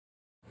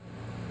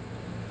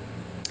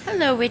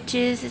Hello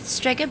witches, it's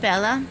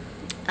Stregabella.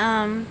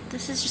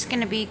 This is just going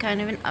to be kind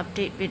of an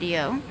update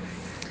video.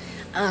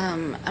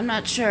 I'm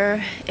not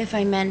sure if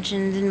I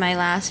mentioned in my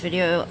last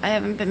video, I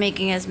haven't been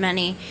making as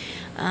many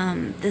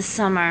this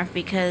summer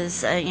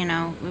because,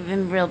 we've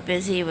been real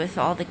busy with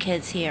all the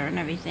kids here and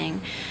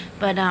everything.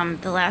 But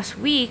the last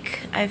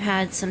week, I've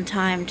had some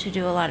time to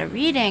do a lot of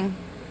reading.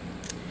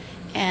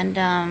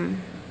 And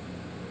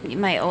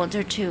my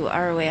older two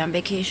are away on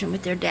vacation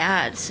with their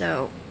dad,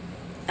 so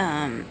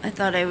I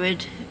thought I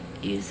would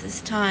use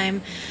this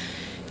time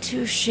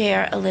to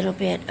share a little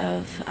bit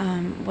of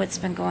what's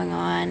been going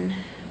on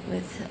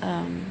with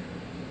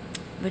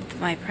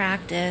my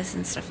practice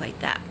and stuff like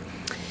that.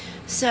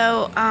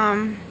 So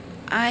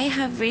I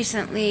have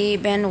recently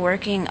been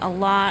working a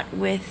lot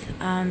with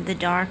the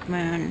dark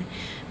moon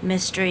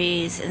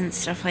mysteries and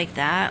stuff like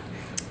that.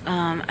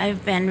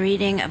 I've been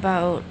reading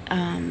about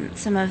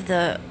some of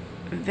the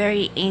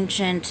very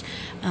ancient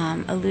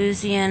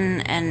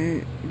Eleusinian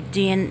and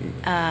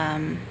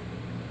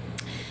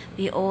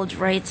the old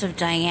rites of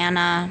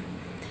Diana.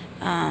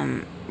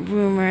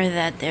 Rumor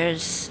that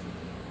there's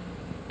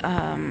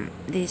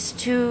these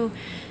two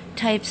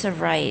types of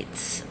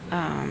rites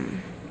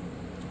of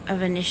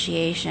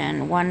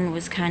initiation. One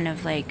was kind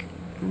of like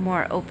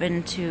more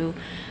open to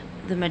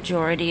the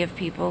majority of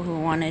people who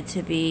wanted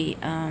to be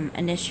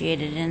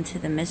initiated into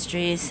the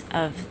mysteries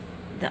of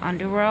the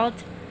underworld.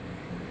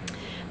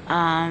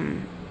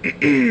 And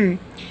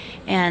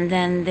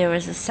then there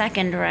was a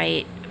second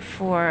rite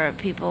for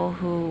people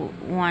who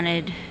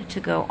wanted to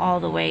go all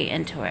the way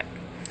into it.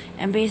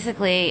 And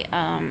basically,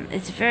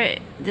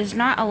 there's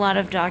not a lot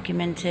of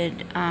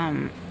documented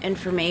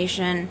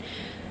information.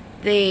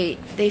 They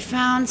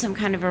found some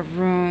kind of a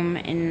room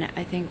in,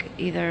 I think,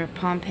 either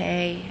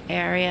Pompeii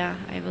area,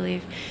 I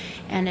believe,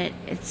 and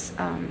it's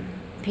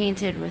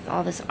painted with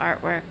all this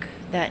artwork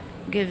that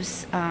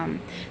gives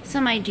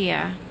some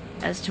idea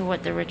as to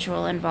what the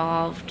ritual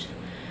involved.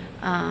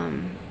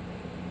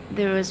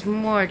 There was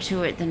more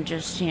to it than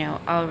just,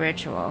 a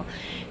ritual.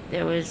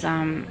 There was,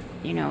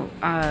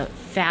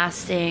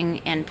 fasting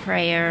and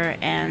prayer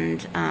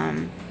and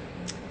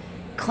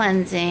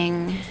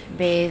cleansing,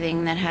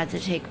 bathing that had to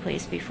take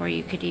place before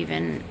you could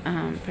even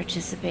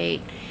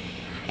participate.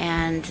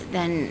 And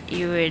then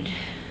you would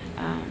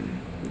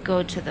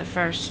go to the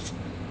first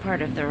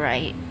part of the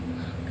rite.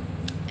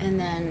 And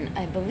then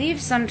I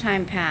believe some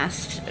time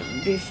passed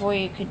before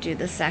you could do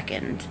the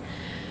second.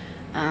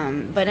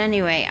 But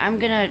anyway, I'm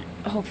going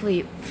to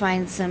hopefully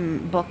find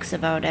some books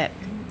about it.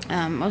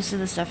 Most of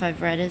the stuff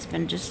I've read has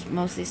been just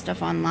mostly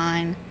stuff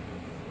online.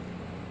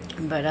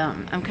 But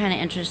I'm kind of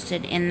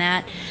interested in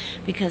that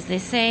because they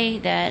say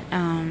that,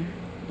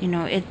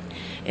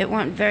 it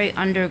went very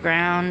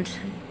underground.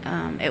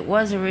 It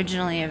was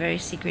originally a very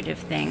secretive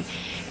thing,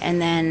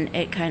 and then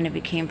it kind of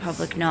became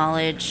public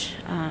knowledge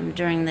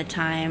during the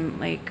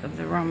time of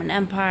the Roman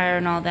Empire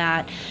and all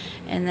that.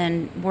 And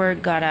then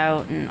word got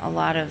out, and a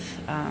lot of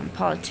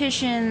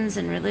politicians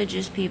and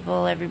religious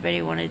people,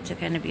 everybody wanted to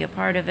kind of be a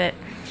part of it.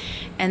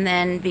 And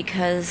then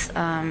because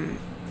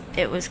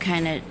it was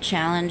kind of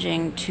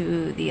challenging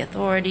to the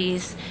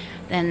authorities,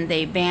 then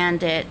they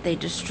banned it. They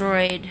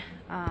destroyed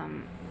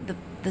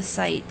the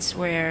sites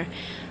where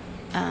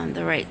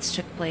the rites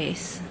took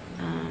place,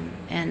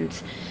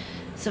 and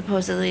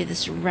supposedly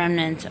this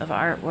remnant of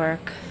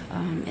artwork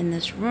in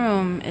this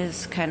room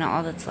is kind of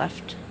all that's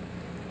left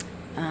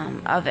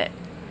of it.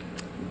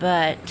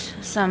 But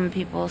some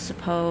people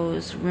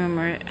suppose,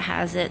 rumor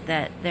has it,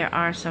 that there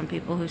are some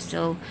people who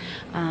still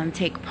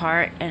take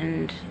part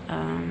and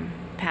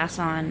pass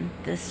on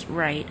this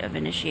rite of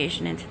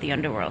initiation into the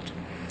underworld.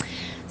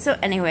 So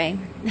anyway,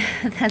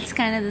 that's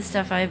kind of the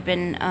stuff I've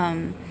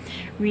been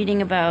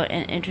reading about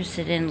and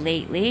interested in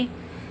lately.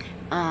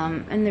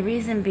 And the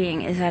reason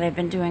being is that I've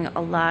been doing a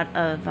lot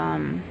of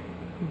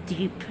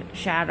deep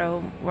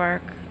shadow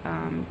work,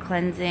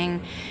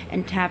 cleansing,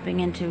 and tapping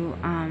into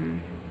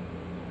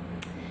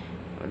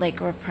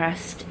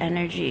repressed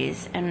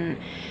energies. And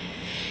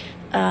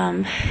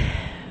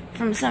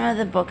from some of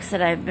the books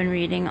that I've been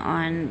reading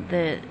on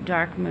the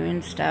dark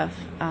moon stuff,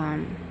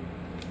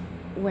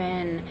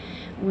 when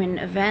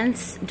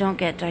events don't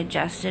get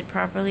digested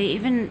properly,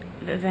 even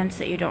events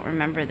that you don't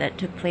remember that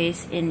took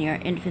place in your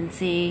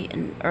infancy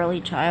and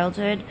early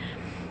childhood,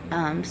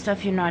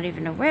 stuff you're not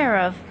even aware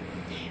of,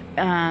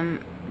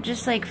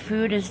 just like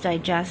food is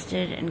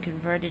digested and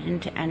converted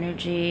into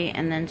energy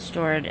and then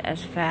stored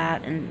as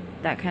fat and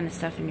that kind of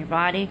stuff in your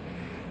body,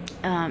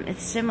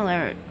 it's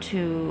similar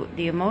to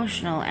the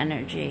emotional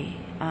energy.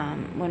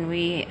 When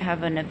we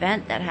have an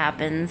event that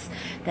happens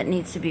that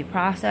needs to be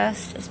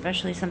processed,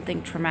 especially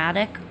something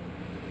traumatic,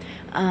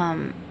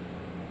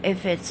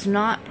 if it's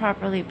not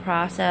properly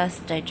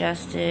processed,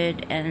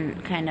 digested,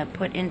 and kind of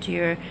put into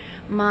your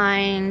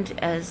mind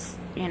as,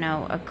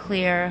 a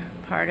clear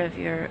part of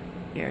your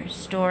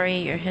story,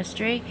 your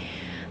history,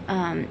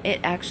 it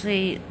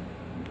actually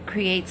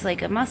creates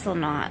like a muscle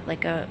knot,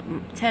 like a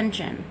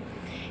tension.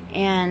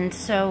 And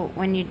so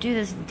when you do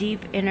this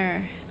deep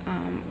inner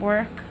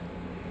work,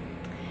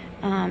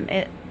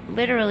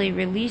 literally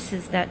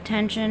releases that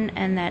tension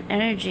and that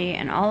energy,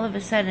 and all of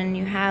a sudden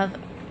you have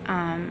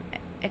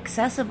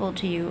accessible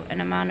to you an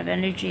amount of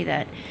energy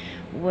that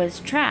was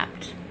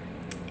trapped.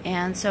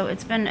 And so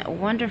it's been a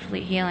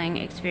wonderfully healing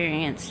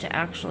experience to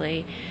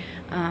actually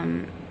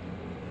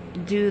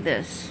do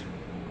this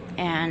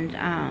and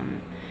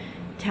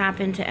tap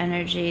into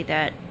energy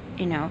that,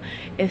 you know,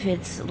 if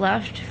it's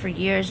left for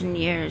years and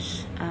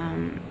years,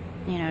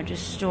 you know,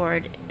 just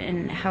stored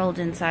and held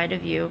inside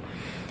of you,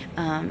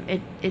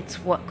 it's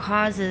what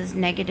causes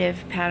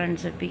negative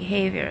patterns of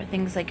behavior,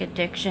 things like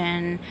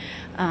addiction,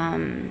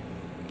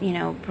 you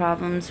know,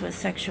 problems with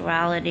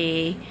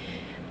sexuality,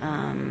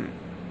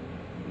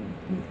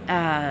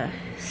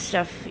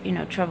 stuff, you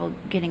know, trouble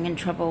getting in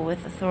trouble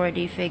with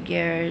authority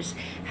figures,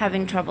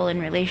 having trouble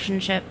in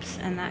relationships,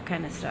 and that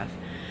kind of stuff.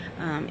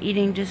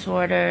 Eating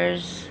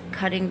disorders,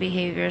 cutting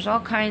behaviors,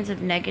 all kinds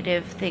of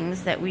negative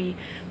things that we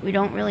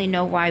don't really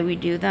know why we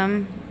do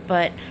them,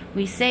 but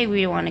we say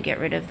we want to get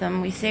rid of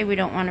them. We say we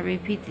don't want to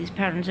repeat these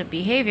patterns of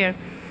behavior,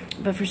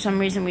 but for some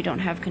reason we don't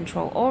have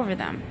control over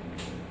them.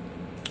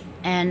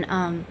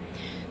 And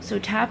so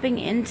tapping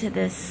into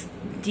this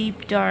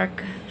deep,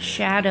 dark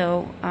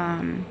shadow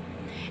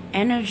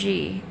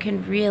energy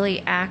can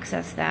really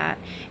access that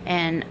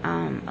and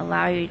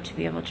allow you to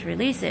be able to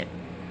release it.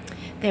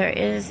 There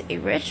is a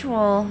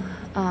ritual,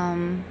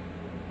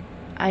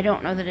 I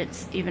don't know that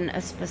it's even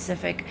a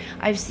specific,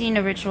 I've seen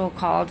a ritual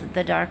called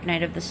the Dark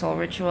Night of the Soul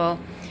ritual,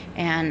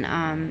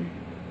 and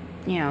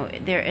you know,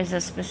 there is a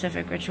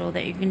specific ritual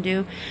that you can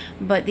do,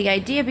 but the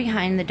idea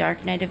behind the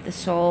Dark Night of the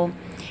Soul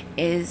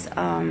is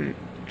to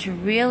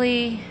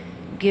really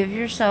give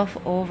yourself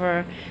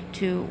over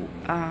to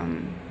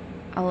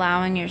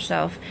allowing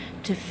yourself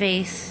to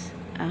face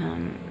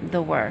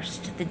the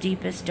worst, the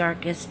deepest,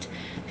 darkest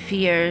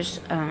fears.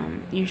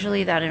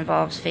 Usually that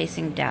involves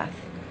facing death,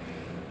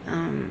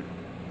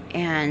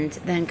 and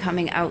then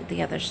coming out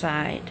the other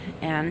side.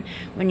 And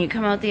when you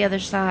come out the other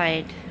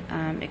side,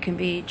 it can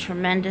be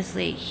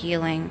tremendously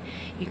healing.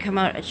 You come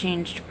out a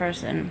changed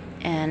person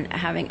and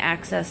having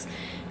access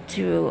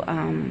to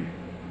an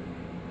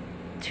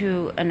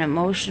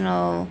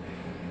emotional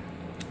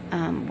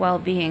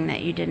well-being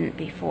that you didn't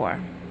before.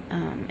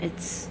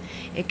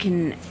 It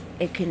can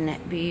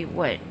be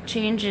what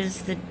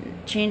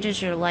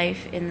changes your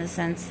life, in the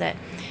sense that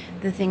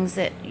the things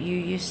that you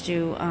used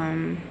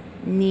to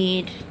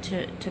need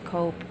to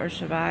cope or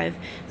survive,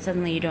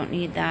 suddenly you don't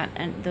need that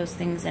and those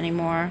things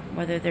anymore,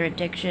 whether they're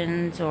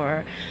addictions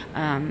or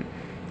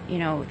you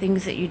know,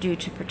 things that you do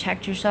to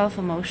protect yourself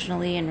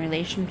emotionally in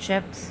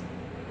relationships.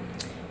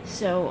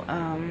 So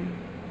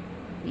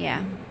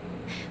yeah,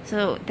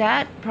 so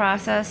that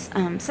process,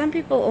 some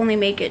people only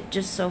make it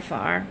just so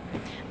far.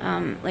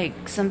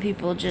 Like some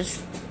people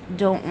just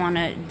don't want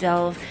to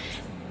delve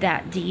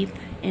that deep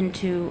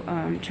into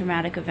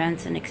traumatic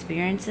events and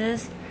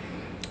experiences.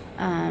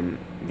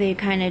 They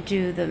kind of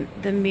do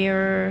the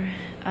mirror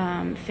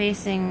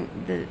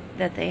facing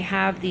that they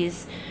have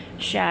these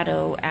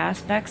shadow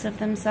aspects of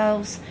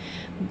themselves,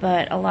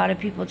 but a lot of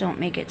people don't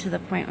make it to the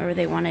point where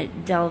they want to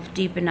delve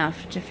deep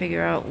enough to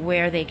figure out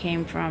where they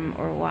came from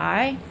or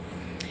why.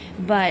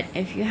 But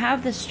if you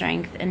have the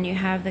strength and you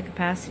have the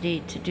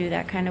capacity to do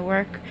that kind of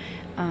work,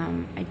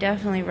 I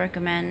definitely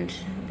recommend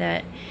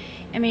that.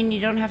 I mean, you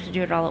don't have to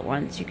do it all at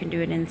once. You can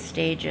do it in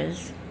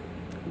stages.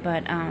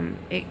 But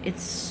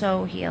it's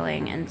so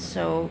healing and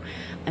so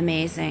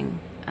amazing.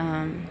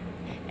 And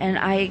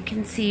I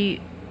can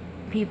see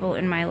people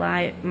in my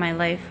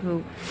life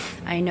who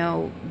I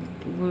know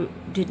who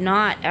did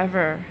not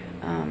ever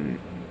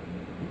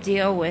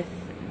deal with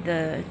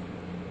the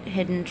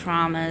hidden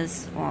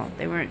traumas. Well,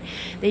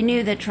 they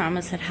knew that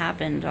traumas had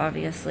happened,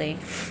 obviously,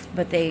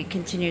 but they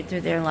continued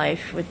through their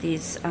life with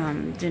these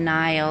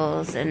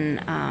denials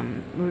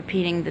and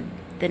repeating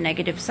the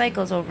negative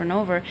cycles over and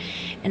over.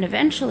 And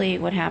eventually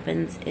what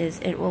happens is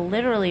it will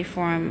literally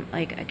form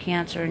like a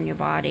cancer in your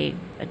body,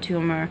 a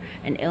tumor,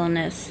 an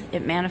illness.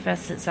 It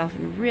manifests itself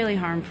in really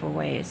harmful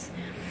ways.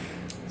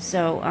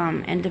 So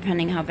and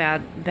depending how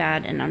bad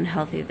and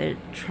unhealthy the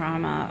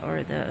trauma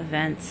or the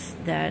events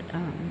that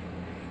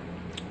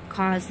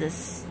cause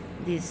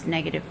these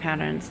negative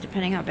patterns,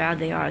 depending how bad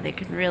they are, they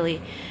can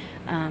really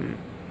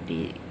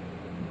be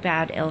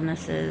bad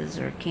illnesses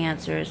or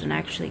cancers and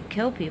actually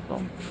kill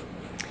people.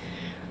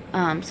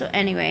 So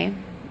anyway,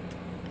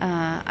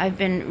 I've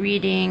been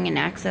reading and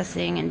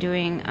accessing and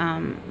doing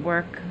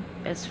work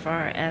as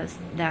far as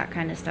that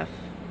kind of stuff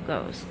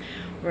goes,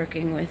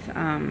 working with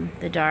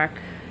the dark,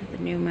 the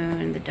new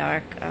moon, the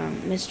dark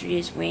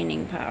mysteries,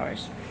 waning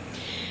powers.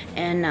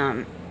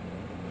 And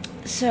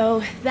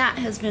so that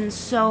has been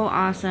so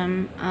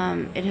awesome.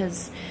 It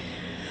has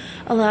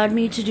allowed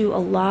me to do a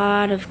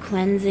lot of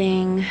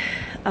cleansing,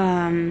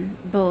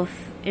 both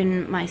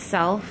in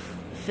myself,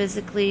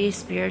 physically,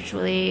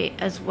 spiritually,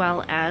 as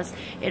well as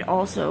it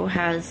also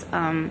has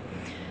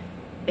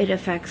it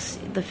affects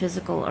the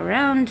physical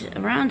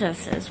around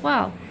us as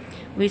well.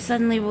 we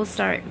suddenly will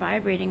start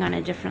vibrating on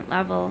a different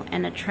level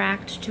and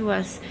attract to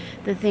us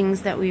the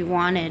things that we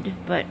wanted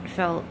but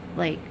felt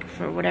like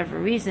for whatever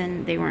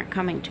reason they weren't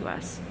coming to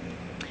us.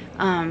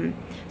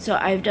 So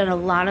I've done a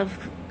lot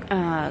of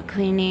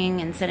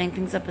cleaning and setting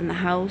things up in the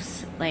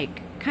house,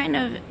 like kind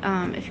of,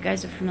 if you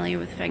guys are familiar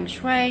with Feng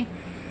Shui,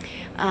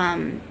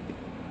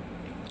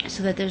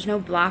 so that there's no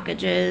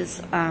blockages.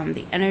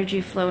 The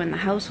energy flow in the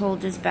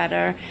household is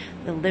better.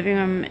 The living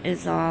room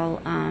is all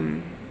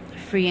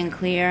free and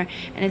clear,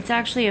 and it's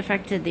actually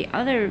affected the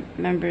other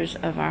members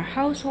of our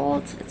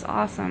household. It's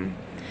awesome.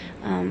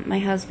 My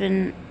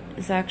husband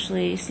is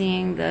actually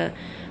seeing the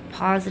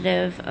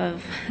positive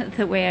of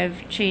the way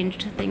I've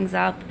changed things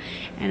up,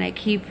 and I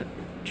keep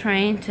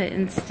trying to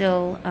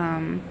instill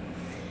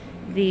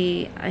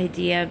the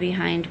idea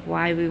behind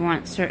why we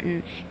want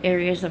certain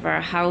areas of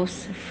our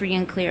house free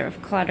and clear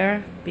of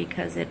clutter,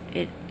 because it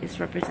is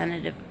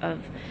representative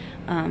of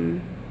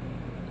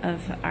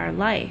our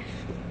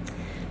life.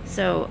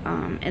 So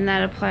and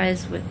that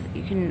applies with,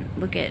 you can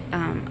look at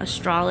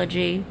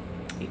astrology.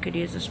 You could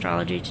use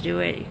astrology to do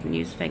it. You can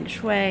use Feng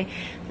Shui.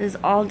 There's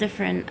all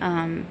different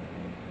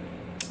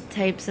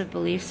types of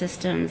belief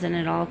systems, and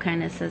it all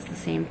kind of says the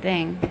same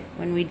thing.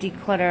 When we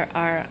declutter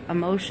our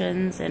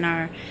emotions and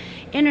our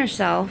inner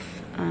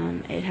self,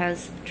 it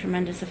has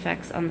tremendous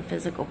effects on the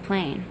physical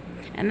plane.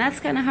 And that's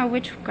kind of how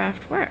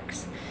witchcraft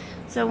works.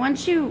 So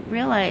once you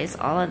realize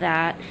all of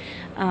that,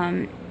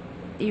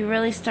 you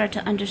really start to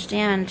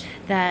understand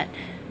that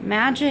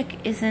magic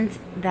isn't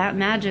that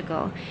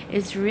magical.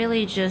 It's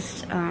really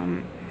just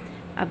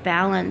a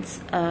balance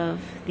of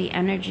the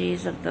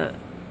energies of the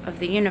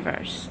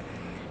universe.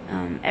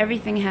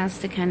 Everything has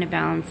to kind of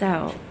balance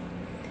out,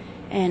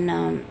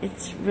 and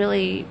it's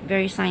really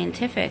very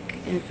scientific,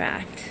 in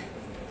fact,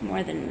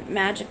 more than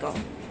magical.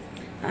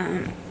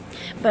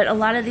 But a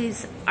lot of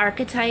these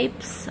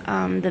archetypes,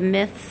 the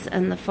myths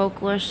and the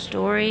folklore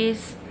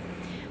stories,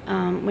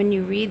 when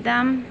you read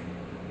them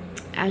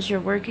as you're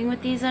working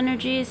with these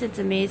energies, it's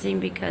amazing,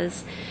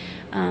 because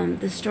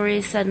the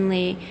stories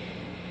suddenly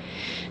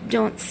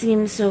don't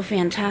seem so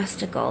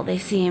fantastical. They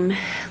seem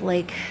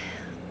like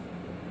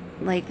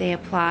they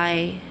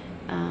apply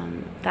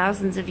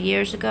thousands of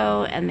years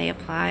ago, and they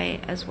apply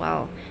as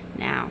well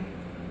now.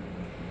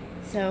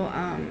 So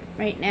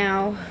right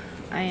now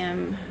I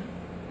am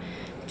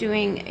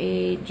doing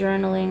a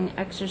journaling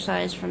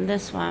exercise from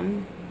this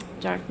one,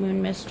 Dark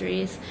Moon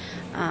Mysteries.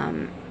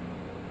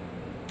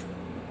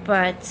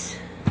 But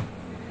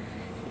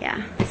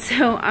yeah,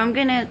 so I'm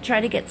gonna try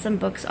to get some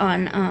books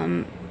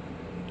on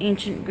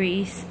ancient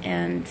Greece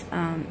and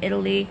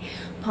Italy,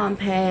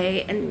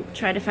 Pompeii, and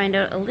try to find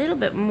out a little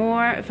bit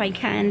more, if I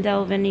can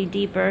delve any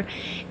deeper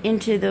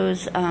into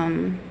those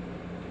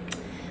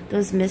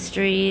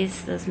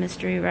mysteries, those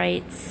mystery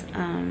rites.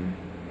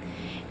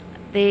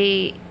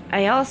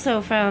 I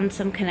also found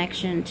some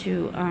connection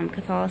to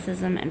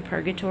Catholicism and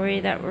purgatory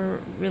that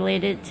were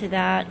related to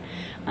that.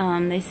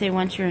 They say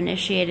once you're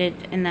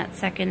initiated in that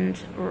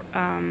second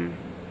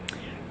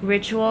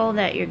ritual,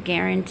 that you're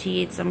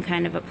guaranteed some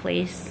kind of a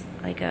place,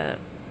 like a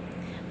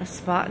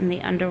spot in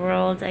the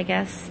underworld, I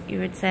guess you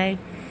would say.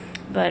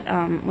 But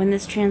when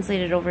this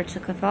translated over to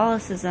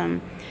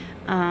Catholicism,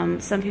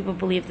 some people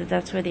believe that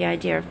that's where the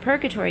idea of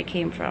purgatory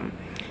came from.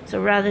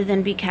 So rather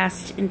than be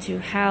cast into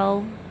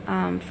hell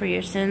for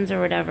your sins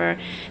or whatever,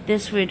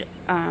 this would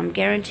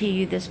guarantee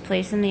you this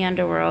place in the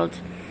underworld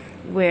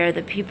where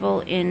the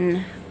people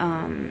in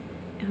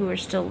who are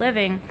still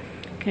living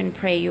can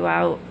pray you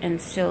out,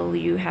 and still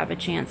you have a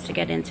chance to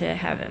get into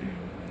heaven.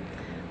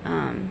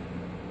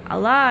 A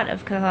lot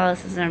of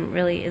Catholicism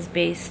really is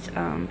based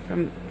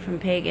from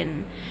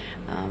pagan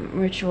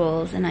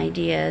rituals and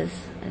ideas.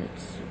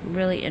 It's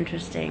really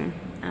interesting.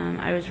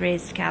 I was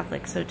raised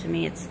Catholic, so to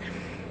me it's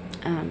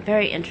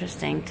very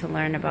interesting to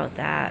learn about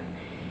that.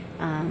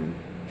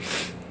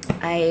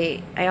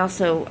 I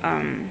also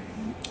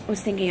was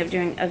thinking of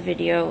doing a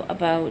video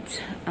about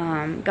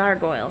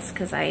gargoyles,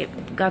 because I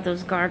got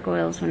those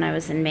gargoyles when I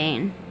was in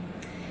Maine.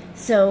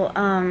 So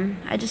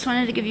I just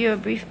wanted to give you a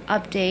brief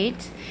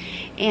update,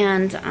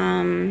 and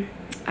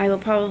I will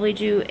probably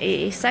do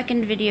a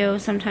second video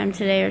sometime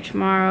today or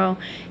tomorrow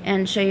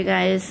and show you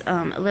guys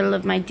a little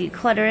of my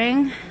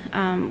decluttering,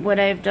 what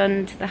I've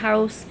done to the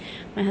house.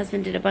 My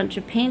husband did a bunch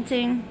of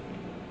painting,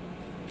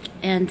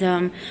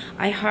 and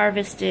I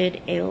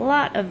harvested a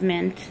lot of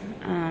mint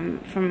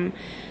from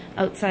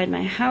outside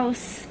my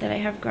house that I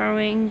have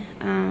growing.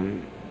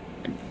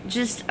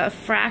 Just a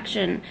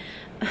fraction.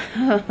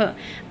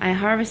 I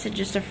harvested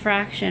just a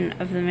fraction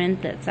of the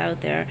mint that's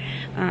out there.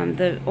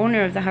 The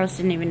owner of the house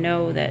didn't even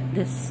know that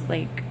this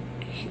like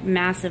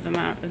massive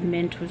amount of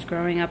mint was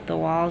growing up the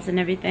walls and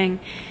everything,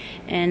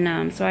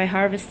 and so I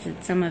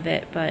harvested some of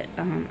it, but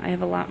I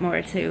have a lot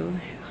more to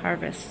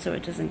harvest so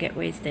it doesn't get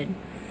wasted.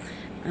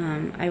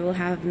 I will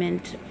have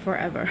mint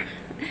forever.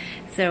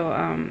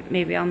 So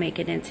maybe I'll make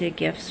it into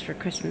gifts for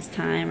Christmas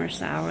time or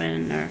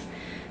Samhain or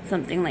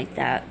something like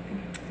that.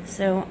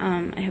 So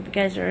I hope you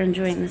guys are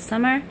enjoying the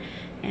summer,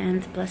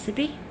 and blessed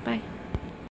be. Bye.